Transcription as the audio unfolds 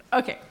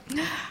Okay.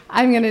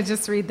 I'm going to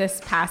just read this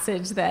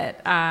passage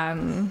that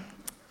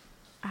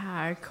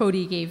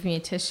Cody gave me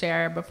to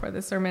share before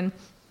the sermon.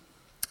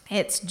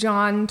 It's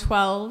John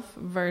 12,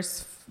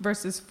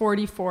 verses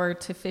 44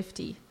 to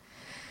 50.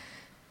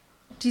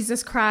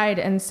 Jesus cried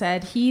and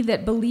said, "He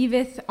that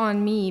believeth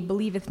on me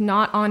believeth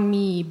not on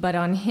me, but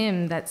on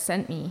him that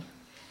sent me.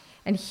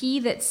 And he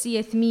that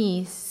seeth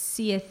me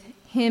seeth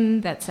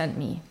him that sent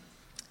me.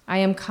 I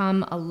am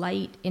come a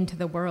light into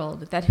the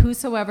world, that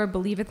whosoever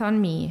believeth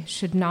on me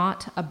should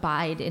not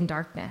abide in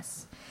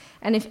darkness.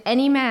 And if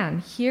any man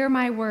hear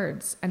my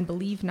words and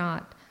believe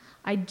not,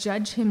 I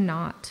judge him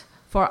not.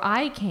 For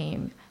I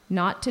came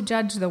not to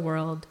judge the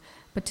world,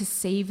 but to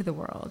save the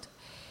world.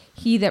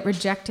 He that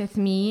rejecteth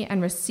me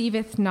and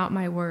receiveth not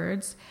my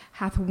words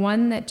hath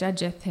one that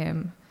judgeth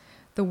him.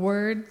 The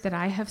word that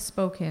I have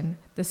spoken,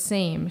 the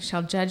same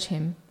shall judge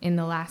him in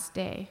the last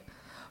day.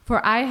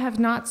 For I have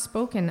not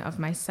spoken of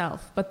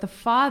myself, but the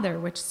Father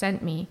which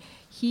sent me,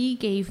 he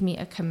gave me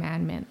a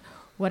commandment,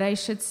 what I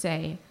should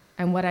say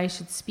and what I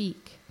should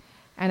speak.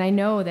 And I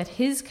know that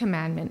his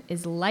commandment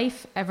is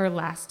life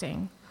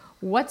everlasting.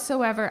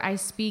 Whatsoever I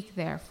speak,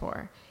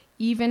 therefore,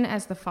 even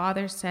as the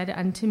Father said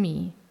unto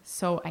me,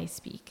 so I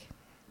speak."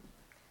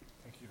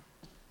 Thank you.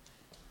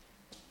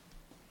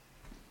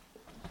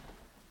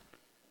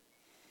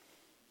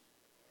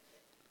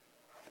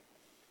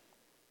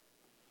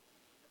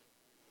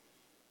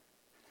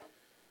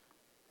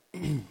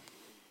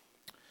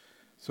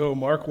 So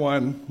Mark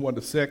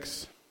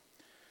 1:1-6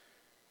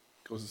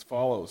 goes as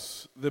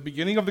follows. "The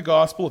beginning of the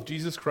gospel of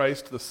Jesus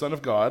Christ, the Son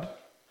of God,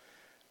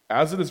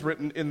 as it is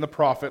written in the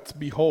prophets,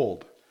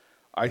 Behold,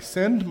 I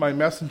send my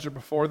messenger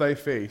before thy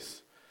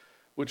face,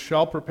 which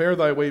shall prepare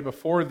thy way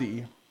before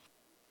thee.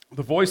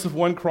 The voice of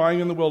one crying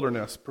in the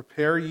wilderness,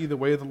 Prepare ye the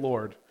way of the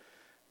Lord,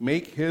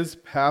 make his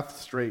path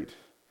straight.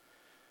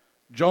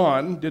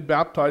 John did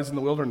baptize in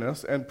the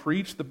wilderness and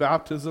preach the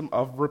baptism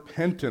of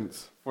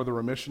repentance for the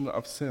remission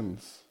of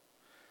sins.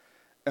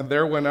 And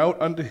there went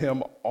out unto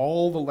him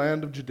all the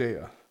land of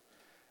Judea,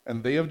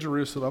 and they of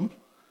Jerusalem,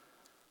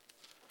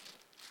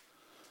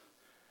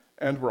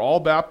 and were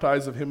all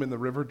baptized of him in the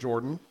river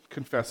Jordan,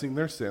 confessing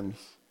their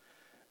sins.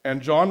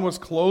 And John was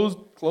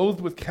clothed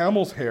with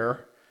camel's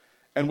hair,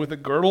 and with a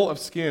girdle of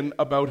skin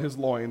about his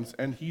loins,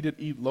 and he did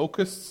eat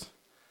locusts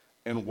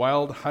and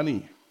wild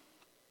honey."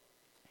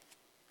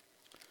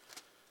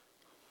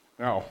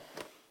 Now,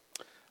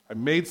 I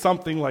made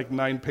something like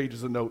 9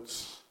 pages of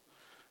notes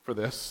for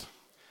this.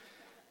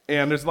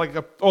 And there's like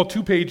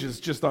 2 pages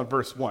just on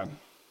verse 1.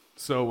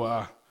 So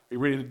are you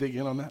ready to dig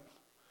in on that?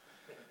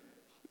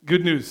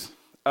 Good news.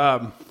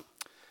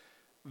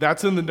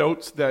 That's in the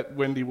notes that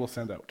Wendy will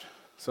send out.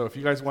 So if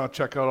you guys want to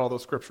check out all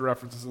those scripture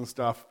references and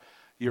stuff,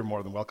 you're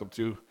more than welcome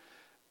to.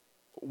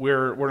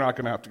 We're not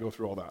going to have to go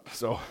through all that.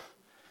 So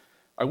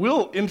I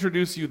will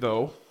introduce you,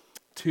 though,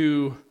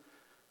 to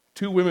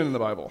 2 women in the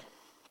Bible.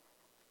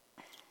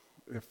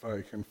 If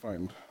I can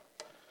find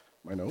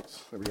my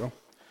notes. There we go.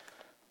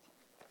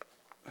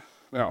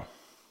 Now,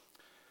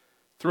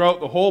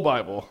 throughout the whole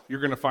Bible, you're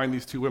going to find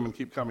these 2 women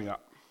keep coming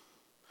up.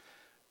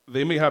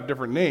 They may have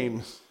different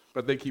names,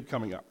 but they keep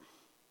coming up.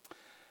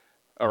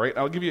 All right,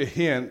 I'll give you a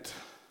hint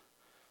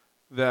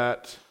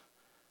that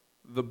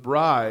the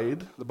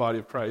bride, the body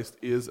of Christ,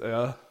 is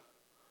a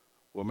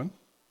woman.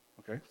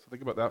 Okay, so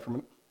think about that for a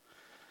minute.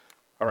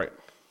 All right,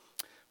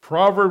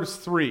 Proverbs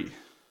 3.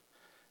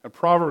 And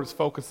Proverbs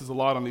focuses a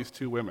lot on these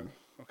 2 women.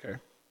 Okay,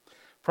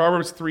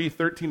 Proverbs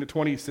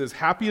 3:13-20 says,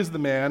 "Happy is the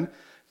man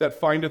that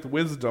findeth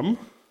wisdom."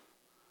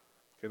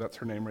 Okay, that's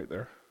her name right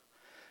there.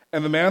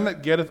 "And the man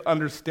that getteth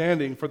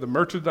understanding, for the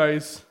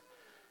merchandise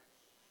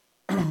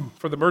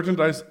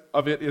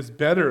of it is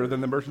better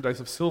than the merchandise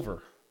of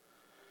silver,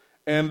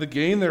 and the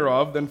gain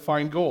thereof than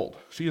fine gold.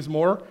 She is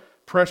more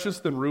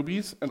precious than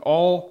rubies, and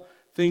all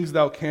things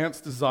thou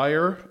canst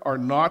desire are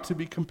not to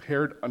be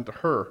compared unto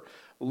her.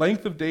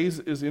 Length of days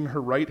is in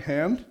her right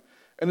hand,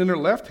 and in her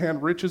left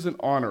hand riches and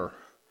honor.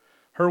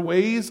 Her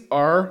ways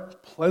are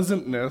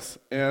pleasantness,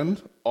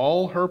 and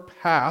all her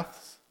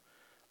paths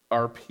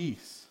are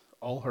peace."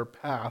 All her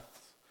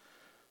paths,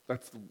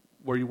 that's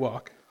where you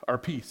walk, are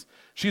peace.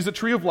 "She is a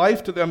tree of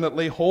life to them that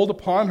lay hold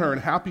upon her,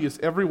 and happy is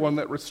everyone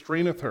that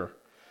restraineth her.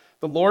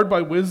 The Lord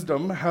by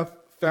wisdom hath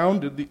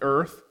founded the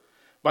earth.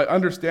 By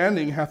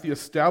understanding hath he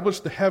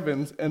established the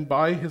heavens, and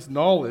by his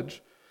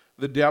knowledge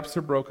the depths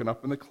are broken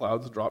up, and the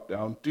clouds drop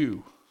down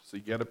dew." So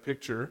you get a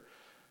picture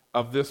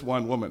of this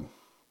one woman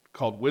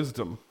called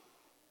wisdom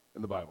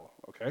in the Bible,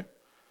 okay?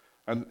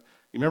 And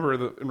you remember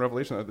in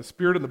Revelation that the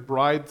Spirit and the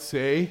bride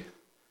say,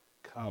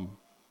 "Come."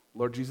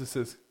 Lord Jesus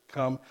says,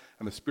 "Come,"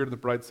 and the Spirit and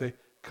the bride say,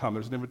 "Come."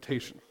 There's an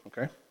invitation,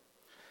 okay?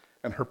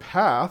 And her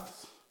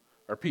paths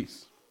are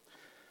peace.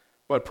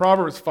 But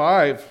Proverbs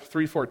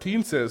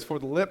 5:3-14 says, "For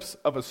the lips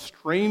of a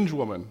strange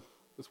woman,"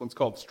 this one's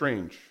called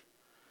strange,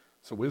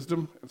 so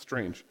wisdom and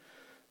strange.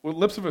 "Well, the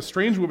lips of a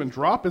strange woman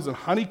drop as a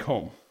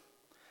honeycomb,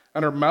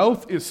 and her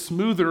mouth is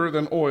smoother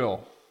than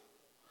oil.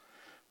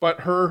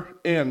 But her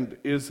end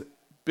is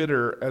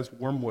bitter as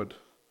wormwood.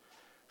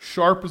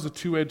 sharp as a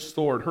two-edged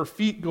sword. Her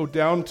feet go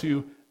down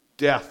to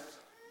death.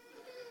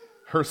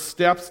 Her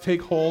steps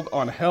take hold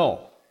on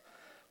hell.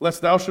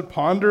 Lest thou should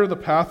ponder the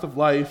path of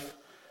life,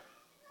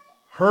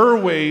 her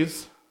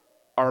ways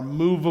are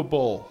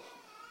movable.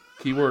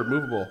 Key word,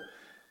 movable.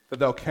 That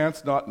thou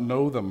canst not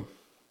know them.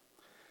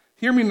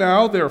 Hear me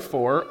now,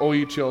 therefore, O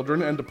ye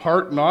children, and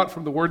depart not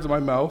from the words of my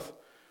mouth.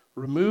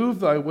 Remove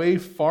thy way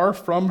far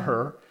from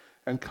her,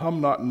 and come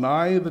not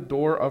nigh the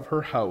door of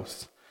her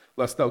house,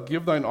 lest thou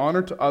give thine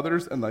honor to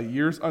others, and thy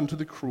years unto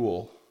the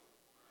cruel.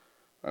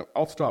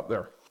 I'll stop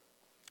there.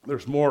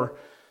 There's more,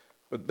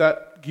 but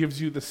that gives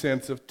you the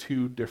sense of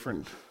two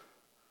different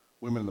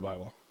women in the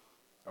Bible.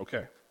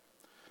 Okay.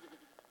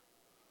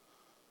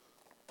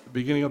 The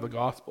beginning of the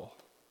gospel.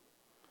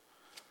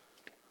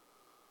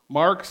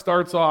 Mark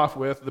starts off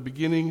with the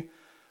beginning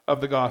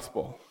of the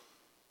gospel.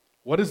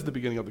 What is the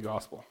beginning of the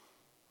gospel?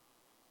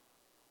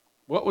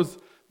 What was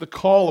the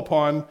call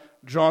upon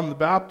John the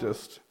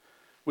Baptist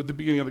with the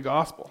beginning of the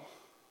gospel?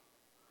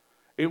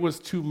 It was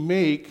to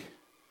make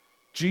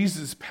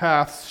Jesus'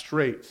 path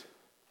straight.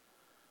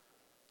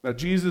 Now,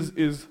 Jesus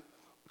is,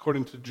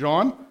 according to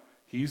John,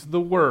 he's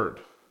the Word,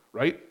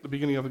 right? The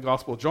beginning of the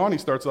gospel of John, he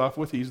starts off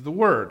with, he's the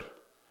Word.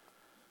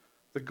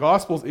 The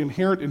gospel is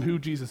inherent in who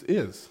Jesus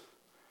is.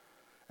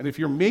 And if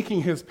you're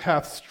making his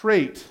path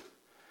straight,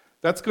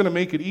 that's going to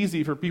make it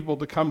easy for people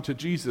to come to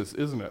Jesus,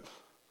 isn't it?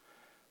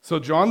 So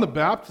John the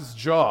Baptist's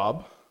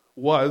job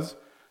was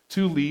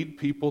to lead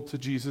people to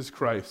Jesus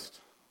Christ,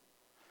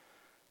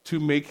 to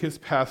make his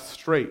path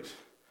straight.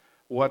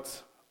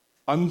 What's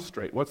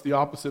unstraight? What's the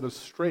opposite of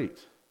straight?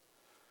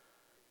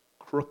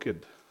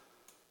 Crooked.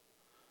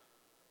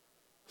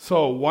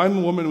 So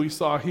one woman we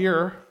saw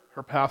here,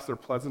 her paths are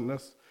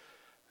pleasantness,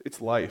 it's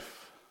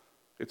life,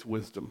 it's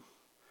wisdom.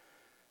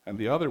 And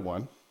the other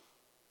one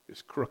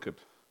is crooked,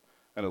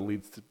 and it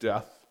leads to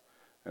death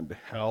and to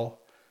hell,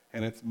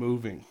 and it's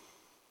moving.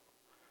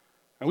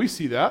 And we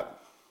see that.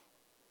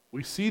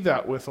 We see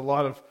that with a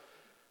lot of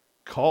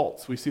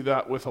cults. We see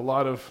that with a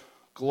lot of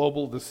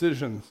global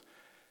decisions.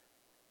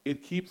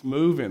 It keeps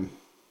moving,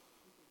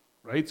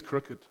 right? It's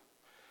crooked.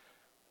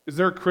 Is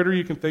there a critter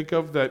you can think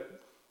of that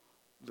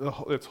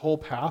its whole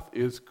path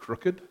is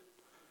crooked?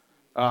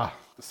 The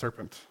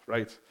serpent,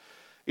 right?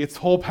 Its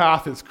whole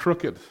path is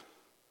crooked,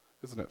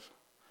 isn't it?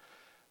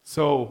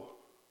 So,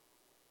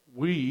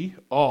 we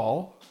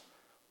all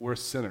were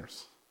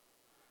sinners.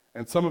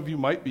 And some of you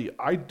might be.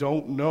 I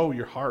don't know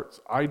your hearts.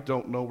 I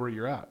don't know where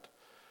you're at.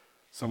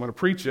 So I'm going to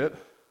preach it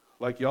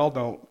like y'all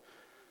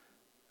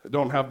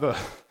don't have the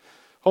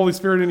Holy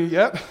Spirit in you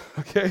yet.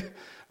 Okay?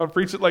 I'll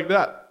preach it like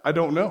that. I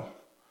don't know.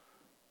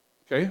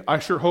 Okay? I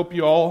sure hope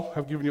you all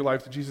have given your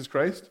life to Jesus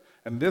Christ.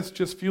 And this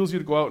just fuels you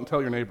to go out and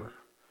tell your neighbor.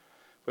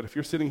 But if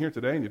you're sitting here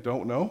today and you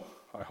don't know,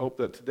 I hope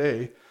that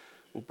today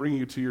will bring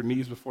you to your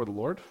knees before the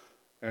Lord,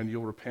 and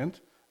you'll repent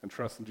and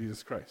trust in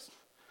Jesus Christ.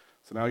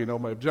 So now you know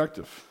my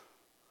objective.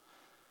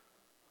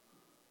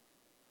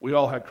 We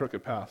all had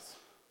crooked paths,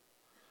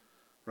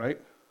 right?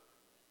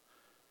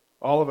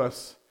 All of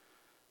us,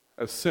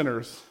 as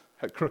sinners,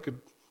 had crooked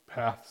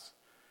paths,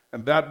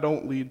 and that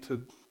don't lead to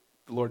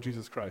the Lord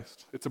Jesus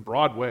Christ. It's a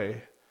broad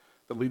way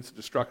that leads to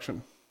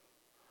destruction.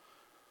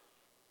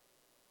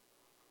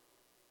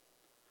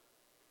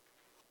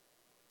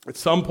 At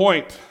some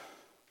point,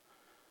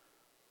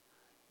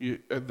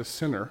 the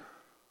sinner,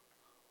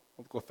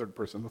 I'll go third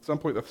person, at some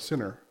point the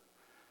sinner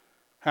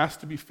has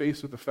to be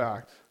faced with the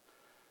fact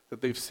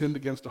that they've sinned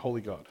against a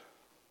holy God.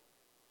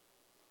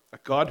 A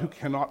God who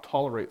cannot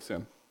tolerate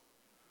sin.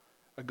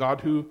 A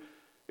God who,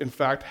 in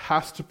fact,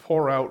 has to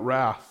pour out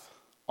wrath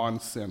on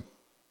sin.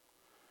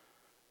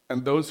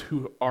 And those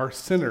who are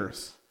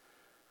sinners,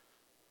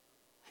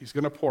 he's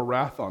going to pour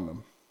wrath on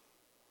them.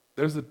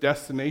 There's a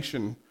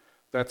destination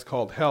that's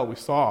called hell. We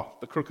saw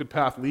the crooked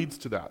path leads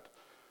to that,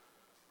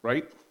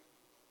 right?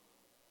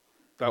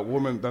 That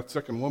woman, that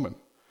second woman.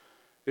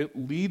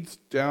 It leads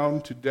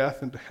down to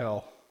death and to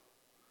hell.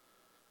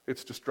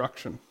 It's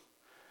destruction.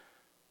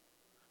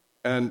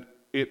 And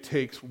it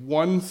takes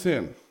one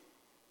sin,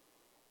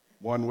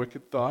 one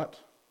wicked thought,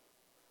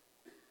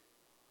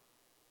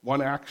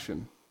 one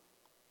action,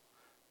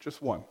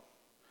 just one,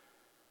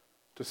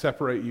 to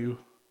separate you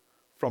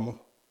from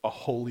a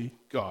holy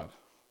God.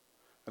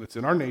 And it's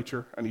in our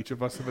nature, and each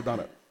of us have done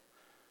it.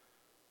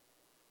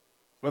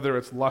 Whether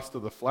it's lust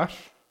of the flesh,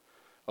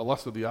 a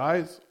lust of the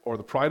eyes, or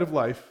the pride of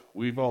life,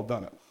 we've all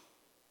done it.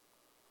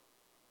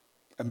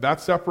 And that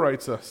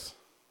separates us.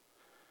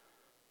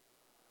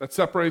 That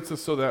separates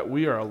us so that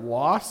we are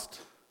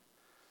lost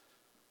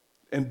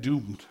and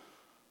doomed.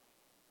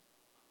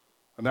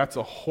 And that's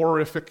a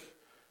horrific,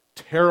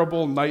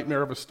 terrible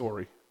nightmare of a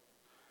story.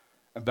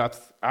 And that's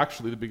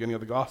actually the beginning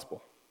of the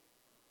gospel.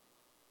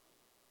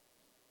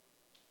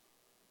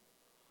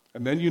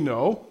 And then you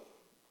know,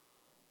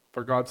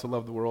 for God so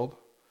loved the world,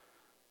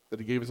 that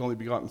he gave his only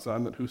begotten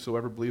Son, that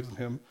whosoever believes in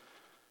him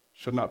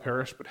should not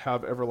perish, but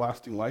have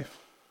everlasting life.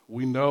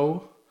 We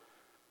know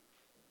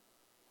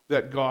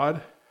that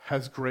God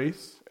has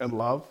grace and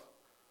love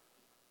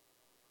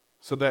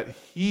so that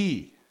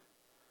he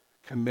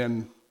can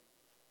then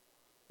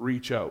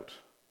reach out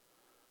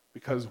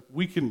because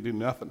we can do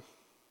nothing.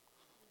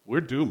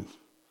 We're doomed.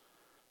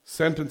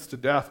 Sentenced to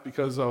death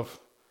because of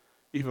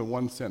even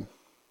one sin.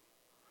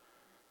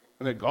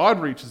 And that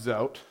God reaches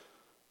out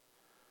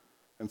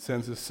and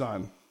sends his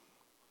son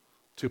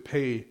to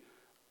pay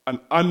an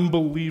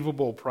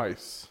unbelievable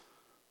price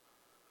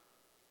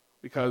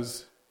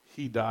because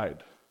he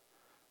died.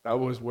 That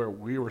was where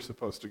we were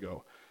supposed to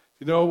go.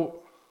 You know,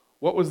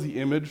 what was the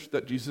image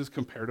that Jesus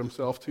compared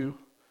himself to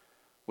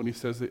when he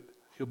says that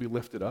he'll be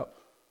lifted up?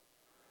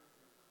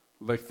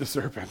 Like the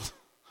serpent.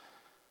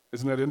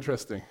 Isn't that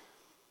interesting?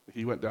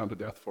 He went down to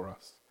death for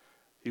us.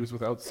 He was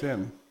without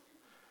sin,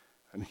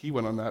 and he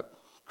went on that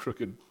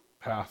crooked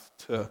path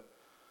to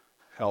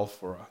hell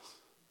for us,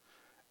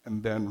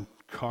 and then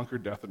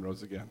conquered death and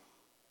rose again.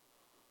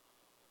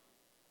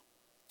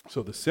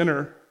 So the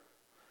sinner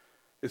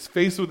is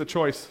faced with a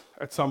choice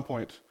at some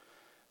point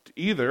to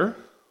either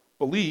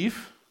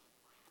believe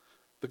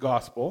the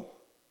gospel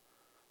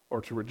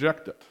or to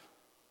reject it.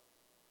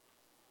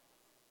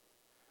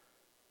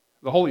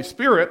 The Holy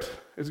Spirit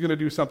is going to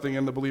do something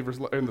in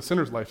the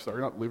sinner's life,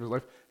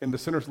 in the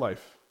sinner's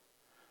life.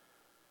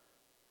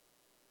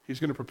 He's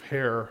going to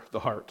prepare the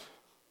heart.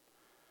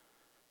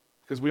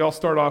 Because we all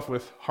start off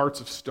with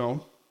hearts of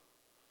stone.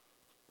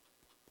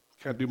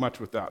 Can't do much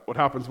with that. What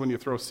happens when you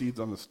throw seeds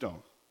on the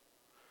stone?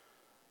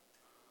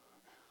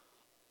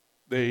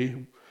 They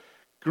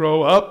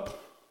grow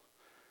up,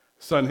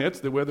 sun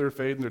hits, they wither,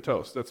 fade, and they're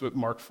toast. That's what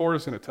Mark 4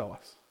 is going to tell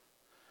us.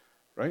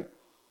 Right?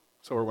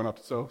 Sower went out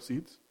to sow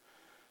seeds.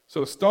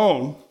 So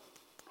stone,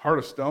 heart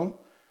of stone,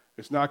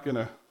 is not going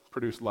to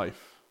produce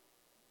life.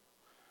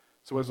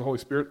 So what is the Holy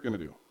Spirit going to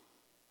do?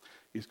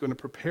 He's going to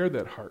prepare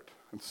that heart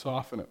and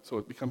soften it so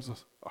it becomes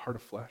a heart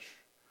of flesh.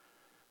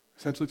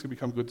 Essentially, it's going to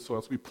become good soil.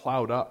 It's going to be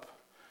plowed up.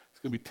 It's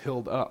going to be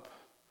tilled up.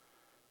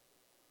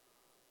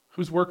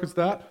 Whose work is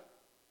that?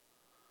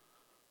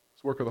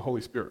 It's the work of the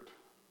Holy Spirit,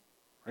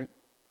 right?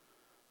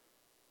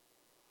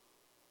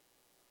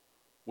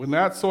 When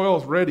that soil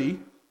is ready,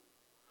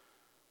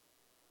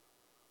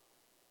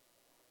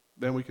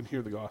 then we can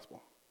hear the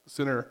gospel. The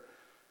sinner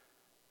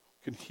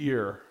can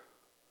hear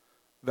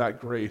that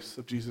grace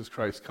of Jesus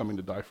Christ coming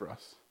to die for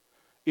us.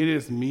 It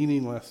is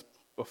meaningless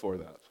before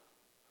that.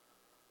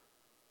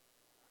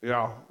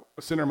 Yeah,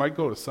 a sinner might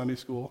go to Sunday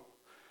school,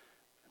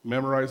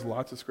 memorize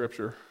lots of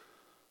scripture,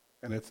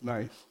 and it's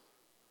nice.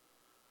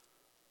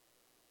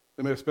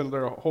 They may have spent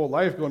their whole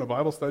life going to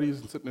Bible studies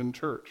and sitting in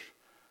church,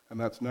 and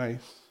that's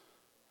nice.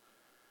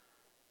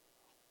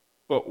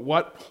 But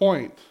what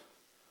point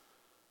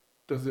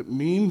does it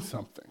mean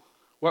something?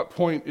 What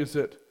point is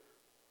it,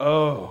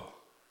 oh,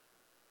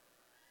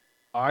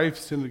 I've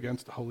sinned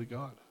against the holy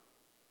God?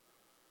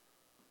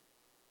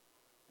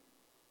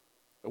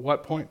 At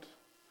what point?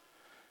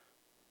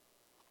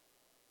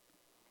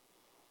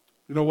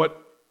 You know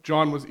what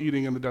John was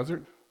eating in the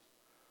desert?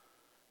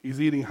 He's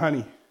eating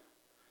honey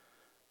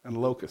and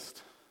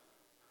locust.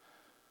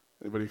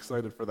 Anybody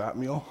excited for that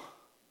meal?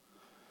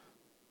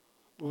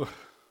 Ugh.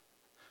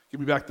 Give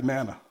me back the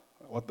manna.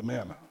 I want the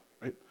manna,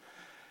 right?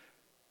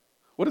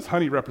 What does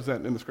honey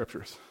represent in the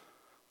scriptures?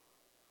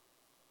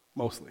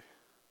 Mostly.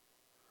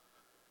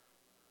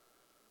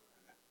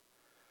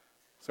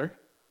 Sorry?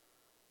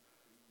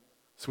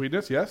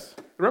 Sweetness, yes.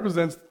 It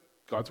represents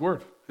God's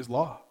word, his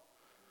law.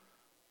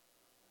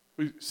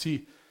 We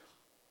see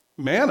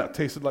manna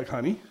tasted like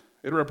honey.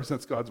 It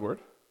represents God's word,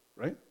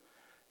 right?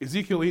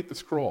 Ezekiel ate the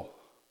scroll.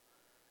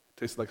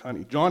 It tasted like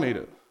honey. John ate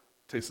it. It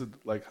tasted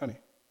like honey.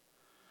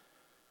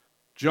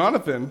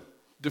 Jonathan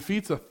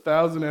defeats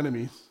 1,000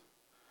 enemies.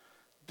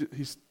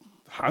 He's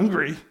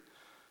hungry,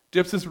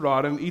 dips his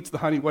rod and eats the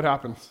honey. What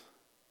happens?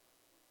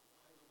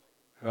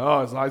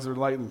 Oh, his eyes are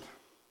lightened.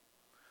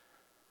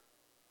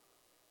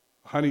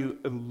 Honey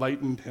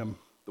enlightened him.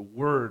 The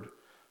word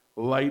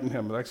lightened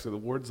him. Actually,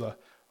 the word's a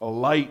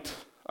light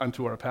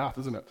unto our path,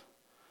 isn't it?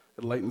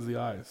 It lightens the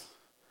eyes.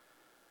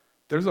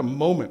 There's a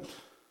moment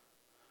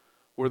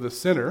where the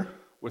sinner,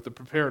 with a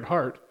prepared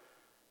heart,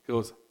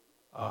 goes,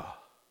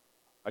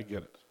 I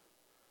get it.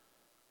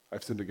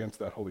 I've sinned against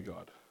that holy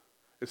God.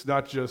 It's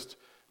not just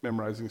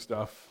memorizing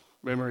stuff,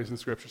 memorizing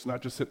scripture. It's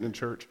not just sitting in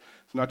church.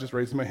 It's not just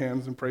raising my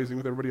hands and praising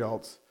with everybody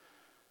else.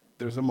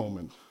 There's a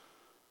moment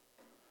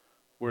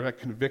where that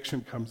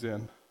conviction comes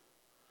in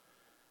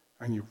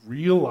and you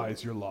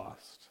realize you're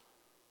lost.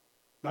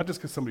 Not just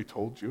because somebody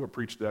told you or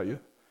preached at you,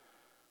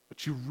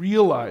 but you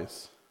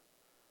realize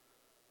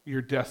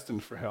you're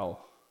destined for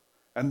hell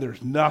and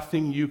there's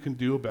nothing you can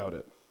do about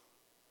it.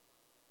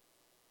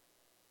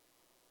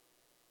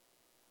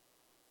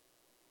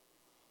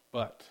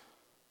 But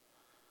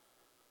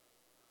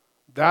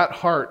that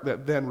heart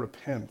that then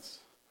repents,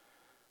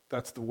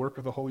 that's the work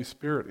of the Holy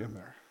Spirit in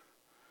there.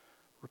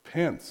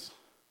 Repents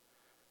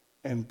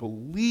and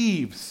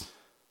believes,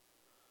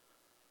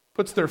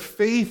 puts their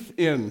faith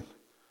in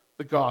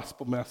the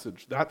gospel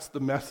message. That's the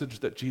message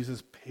that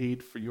Jesus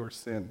paid for your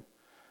sin.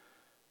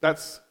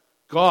 That's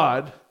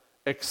God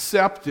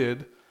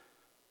accepted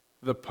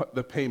the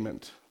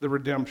payment, the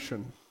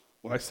redemption.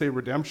 When I say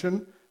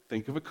redemption,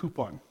 think of a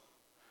coupon.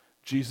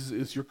 Jesus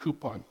is your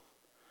coupon.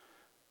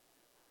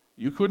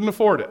 You couldn't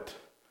afford it.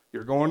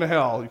 You're going to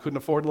hell. You couldn't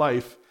afford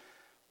life.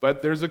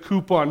 But there's a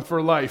coupon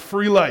for life,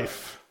 free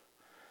life.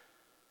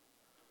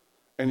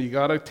 And you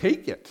got to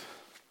take it.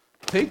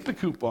 Take the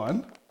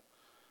coupon,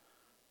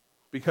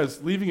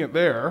 because leaving it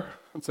there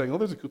and saying, oh,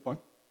 there's a coupon.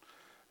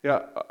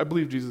 Yeah, I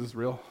believe Jesus is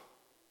real.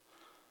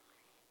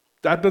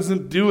 That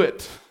doesn't do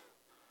it.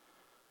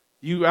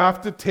 You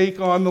have to take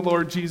on the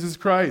Lord Jesus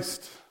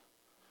Christ.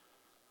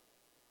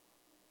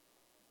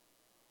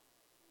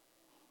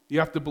 You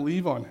have to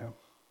believe on him.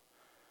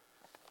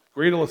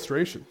 Great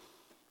illustration.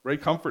 Ray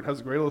Comfort has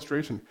a great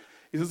illustration.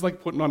 He says it's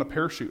like putting on a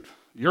parachute.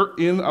 You're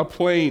in a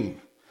plane.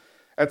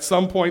 At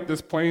some point,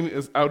 this plane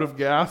is out of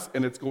gas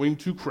and it's going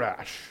to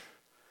crash.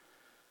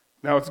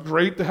 Now, it's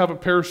great to have a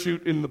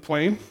parachute in the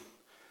plane,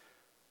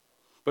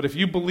 but if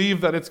you believe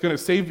that it's going to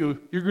save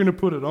you, you're going to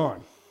put it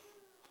on.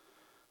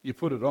 You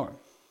put it on.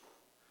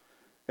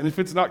 And if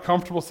it's not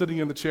comfortable sitting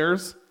in the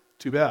chairs,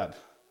 too bad.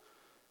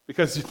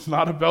 Because it's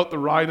not about the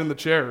ride in the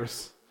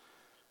chairs.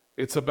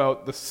 It's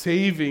about the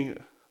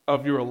saving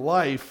of your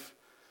life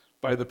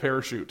by the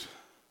parachute.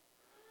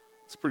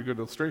 It's a pretty good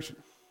illustration.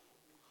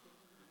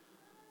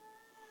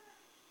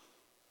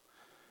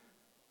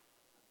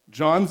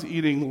 John's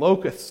eating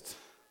locusts.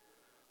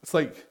 It's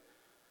like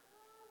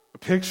a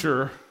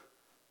picture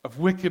of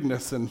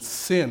wickedness and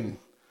sin,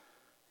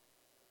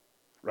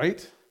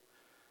 right?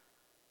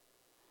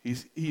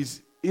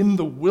 He's in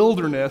the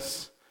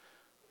wilderness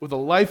with a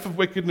life of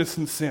wickedness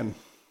and sin.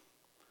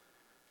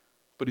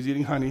 But he's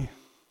eating honey,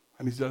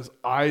 and he's got his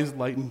eyes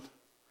lightened.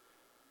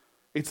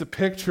 It's a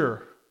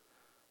picture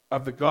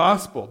of the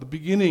gospel, the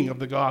beginning of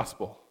the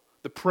gospel,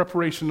 the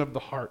preparation of the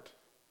heart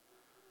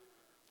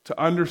to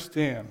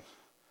understand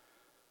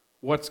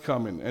what's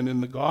coming. And in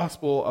the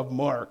Gospel of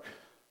Mark,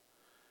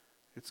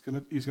 he's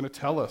going to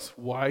tell us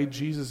why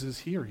Jesus is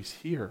here. He's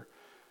here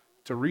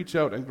to reach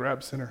out and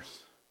grab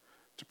sinners,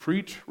 to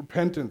preach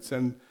repentance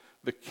and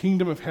the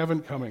kingdom of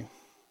heaven coming.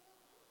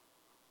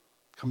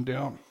 Come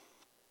down.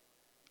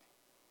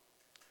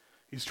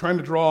 He's trying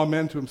to draw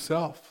men to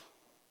himself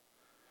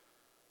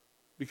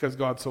because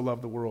God so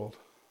loved the world.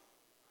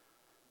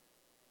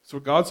 So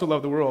God so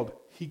loved the world,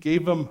 he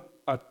gave them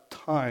a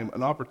time,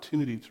 an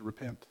opportunity to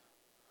repent.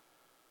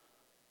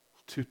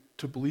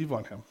 To believe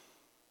on him.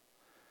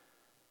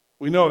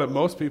 We know that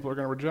most people are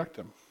going to reject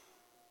him.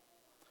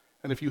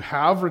 And if you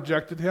have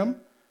rejected him,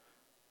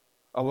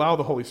 allow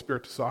the Holy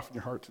Spirit to soften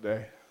your heart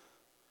today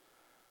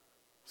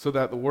so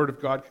that the Word of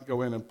God can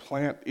go in and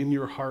plant in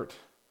your heart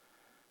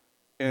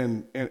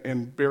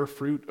and bear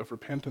fruit of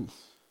repentance.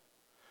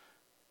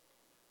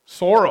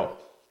 Sorrow.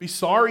 Be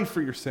sorry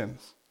for your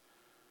sins.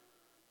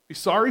 Be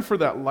sorry for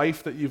that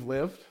life that you've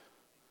lived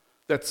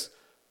that's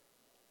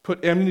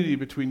put enmity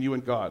between you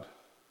and God.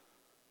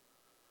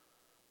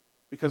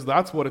 Because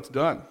that's what it's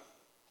done.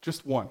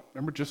 Just one.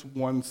 Remember, just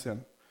one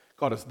sin.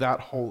 God is that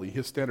holy.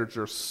 His standards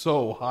are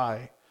so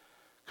high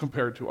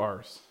compared to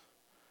ours.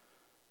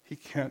 He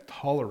can't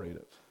tolerate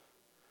it.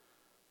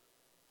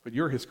 But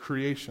you're his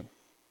creation.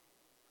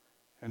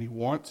 And he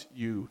wants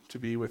you to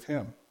be with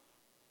him.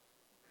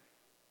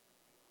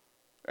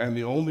 And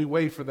the only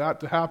way for that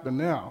to happen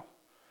now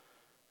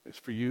is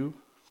for you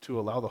to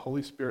allow the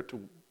Holy Spirit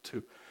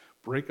to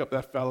break up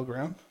that fallow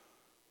ground,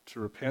 to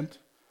repent,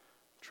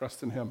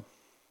 trust in him.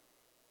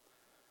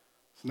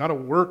 It's not a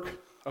work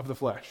of the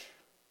flesh.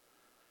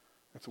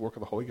 It's a work of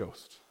the Holy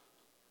Ghost.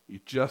 You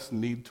just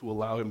need to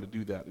allow him to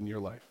do that in your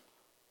life.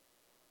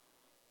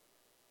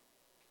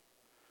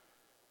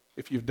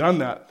 If you've done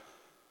that,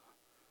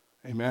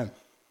 amen.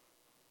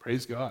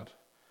 Praise God.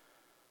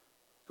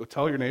 Go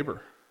tell your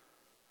neighbor.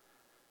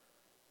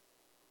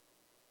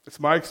 It's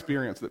my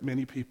experience that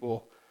many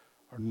people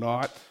are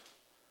not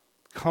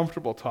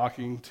comfortable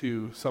talking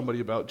to somebody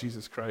about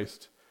Jesus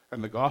Christ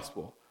and the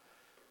gospel.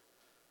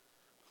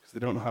 They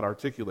don't know how to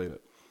articulate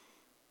it.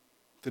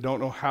 They don't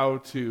know how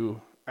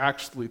to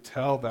actually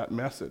tell that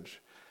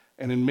message.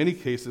 And in many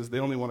cases, they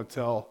only want to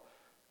tell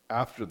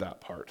after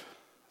that part.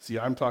 See,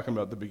 I'm talking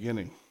about the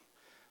beginning.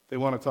 They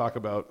want to talk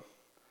about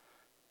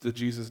that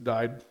Jesus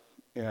died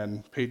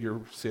and paid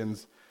your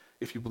sins.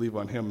 If you believe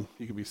on him,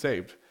 you can be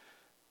saved.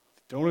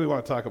 They don't really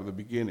want to talk about the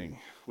beginning,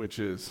 which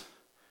is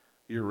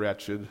you're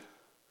wretched,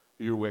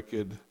 you're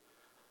wicked,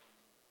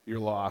 you're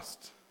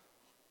lost.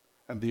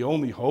 And the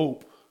only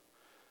hope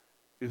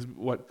is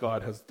what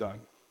God has done.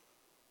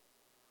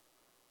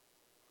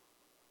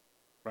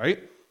 Right?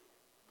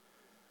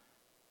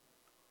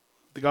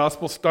 The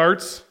gospel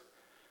starts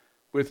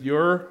with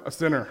you're a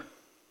sinner.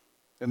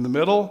 In the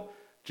middle,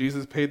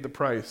 Jesus paid the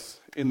price.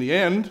 In the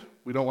end,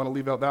 we don't want to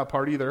leave out that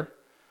part either.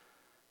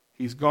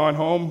 He's gone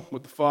home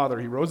with the Father.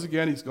 He rose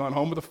again. He's gone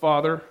home with the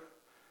Father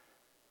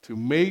to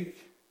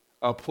make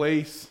a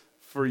place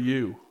for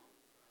you.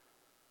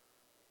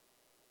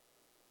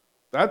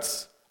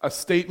 That's a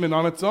statement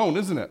on its own,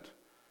 isn't it?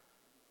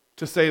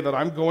 To say that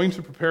I'm going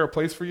to prepare a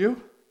place for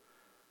you,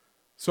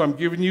 so I'm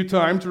giving you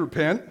time to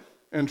repent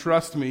and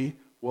trust me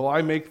while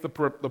I make the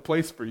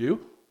place for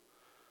you.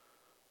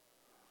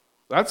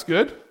 That's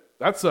good.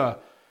 That's a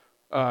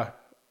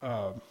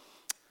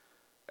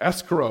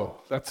escrow.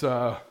 That's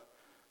the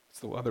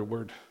other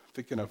word I'm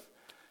thinking of.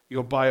 You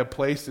go buy a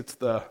place, it's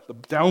the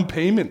down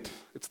payment.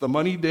 It's the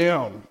money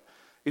down.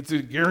 It's a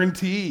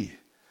guarantee.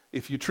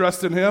 If you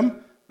trust in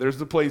him, there's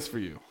the place for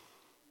you.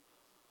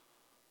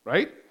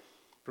 Right?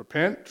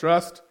 Repent,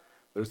 trust,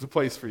 there's the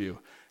place for you.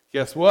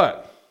 Guess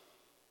what?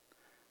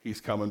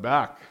 He's coming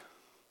back.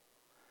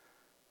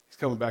 He's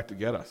coming back to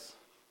get us.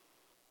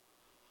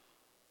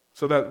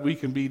 So that we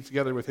can be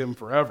together with him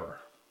forever.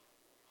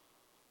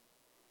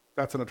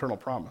 That's an eternal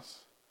promise.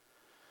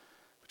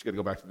 But you got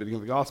to go back to the beginning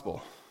of the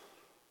gospel.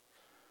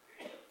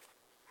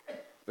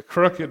 The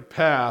crooked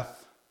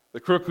path, the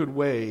crooked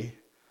way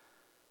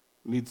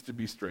needs to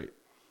be straight.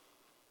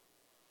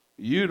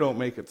 You don't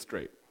make it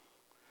straight.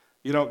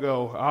 You don't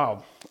go,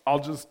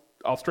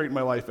 I'll straighten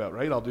my life out,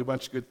 right? I'll do a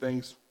bunch of good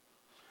things.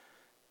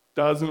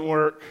 Doesn't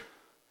work.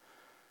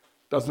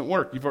 Doesn't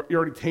work. You're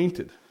already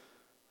tainted.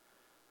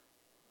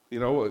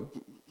 Give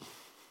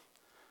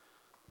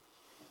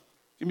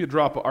me a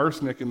drop of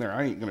arsenic in there,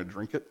 I ain't going to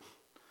drink it.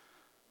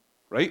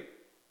 Right?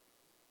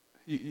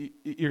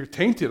 You're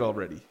tainted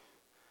already.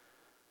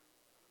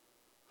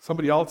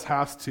 Somebody else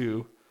has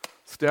to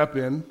step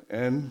in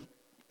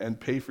and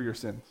pay for your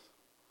sins.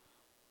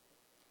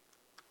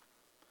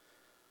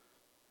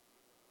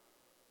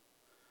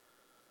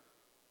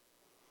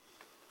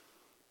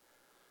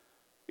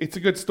 It's a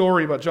good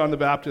story about John the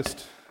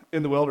Baptist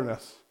in the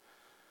wilderness.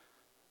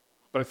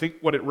 But I think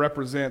what it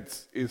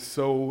represents is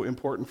so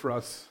important for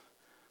us.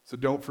 So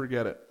don't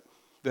forget it.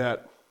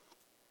 That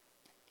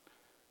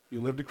you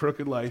lived a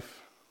crooked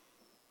life.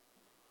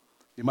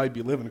 You might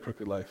be living a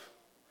crooked life.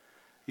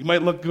 You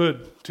might look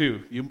good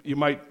too. You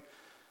might have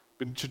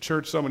been to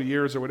church so many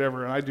years or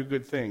whatever, and I do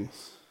good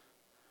things.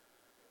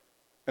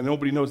 And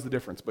nobody knows the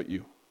difference but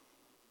you.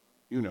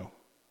 You know.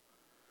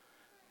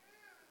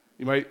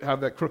 You might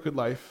have that crooked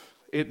life.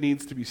 It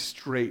needs to be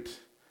straight.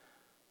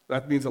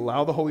 That means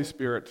allow the Holy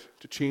Spirit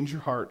to change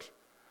your heart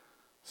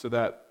so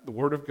that the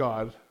Word of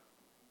God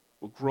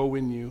will grow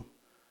in you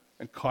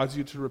and cause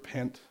you to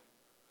repent,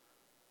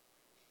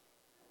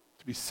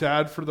 to be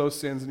sad for those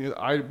sins. And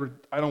I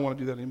don't want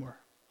to do that anymore.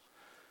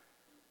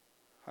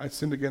 I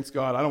sinned against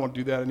God. I don't want to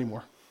do that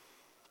anymore.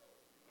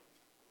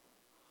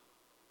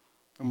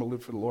 I'm going to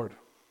live for the Lord.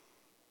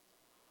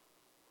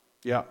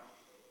 Yeah,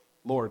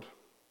 Lord.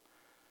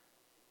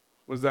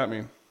 What does that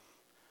mean?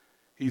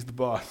 He's the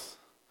boss.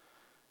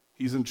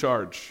 He's in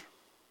charge.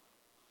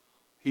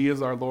 He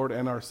is our Lord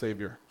and our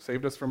Savior.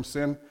 Saved us from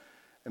sin,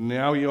 and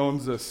now he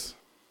owns us.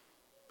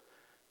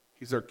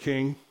 He's our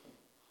King.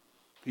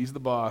 He's the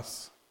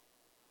boss.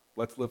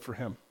 Let's live for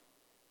him.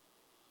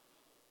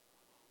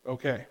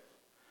 Okay.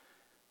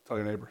 Tell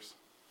your neighbors.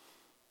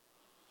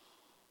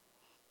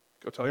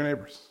 Go tell your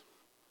neighbors.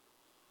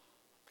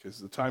 Because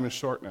the time is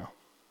short now.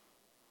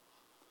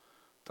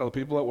 Tell the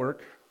people at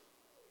work.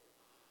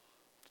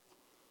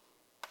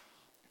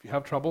 If you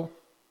have trouble,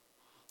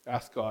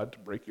 ask God to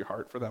break your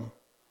heart for them.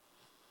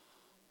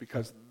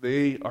 Because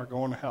they are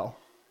going to hell.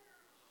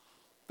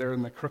 They're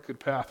in the crooked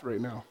path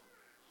right now.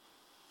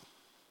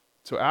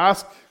 So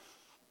ask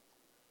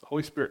the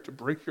Holy Spirit to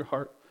break your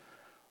heart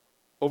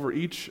over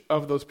each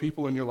of those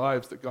people in your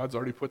lives that God's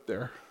already put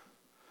there.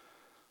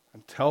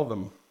 And tell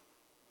them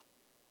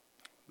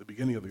the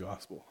beginning of the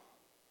gospel.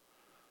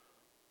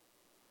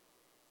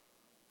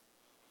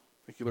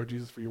 Thank you, Lord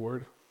Jesus, for your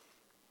word.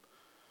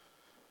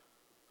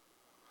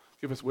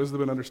 Give us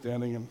wisdom and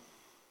understanding, and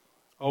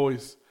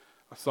always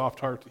a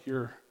soft heart to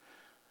hear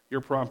your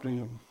prompting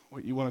and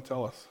what you want to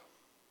tell us.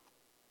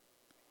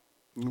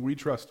 And we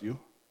trust you.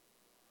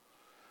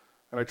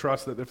 And I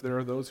trust that if there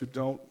are those who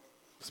don't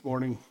this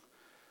morning,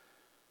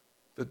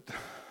 that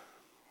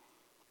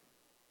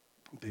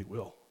they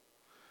will.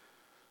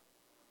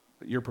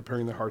 That you're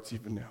preparing their hearts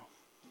even now.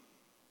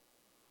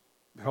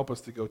 Help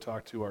us to go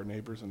talk to our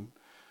neighbors and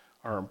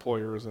our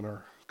employers and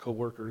our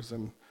co-workers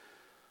and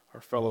our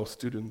fellow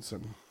students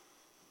and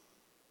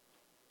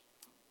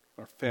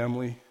our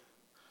family.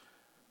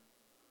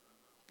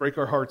 Break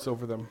our hearts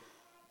over them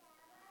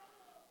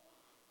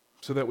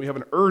so that we have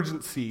an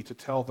urgency to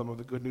tell them of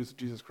the good news of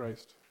Jesus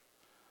Christ.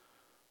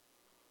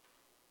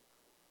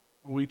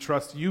 We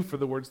trust you for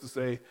the words to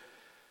say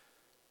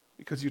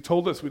because you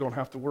told us we don't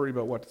have to worry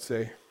about what to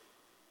say,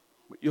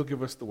 but you'll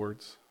give us the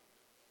words.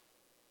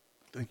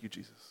 Thank you,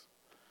 Jesus.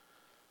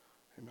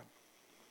 Amen.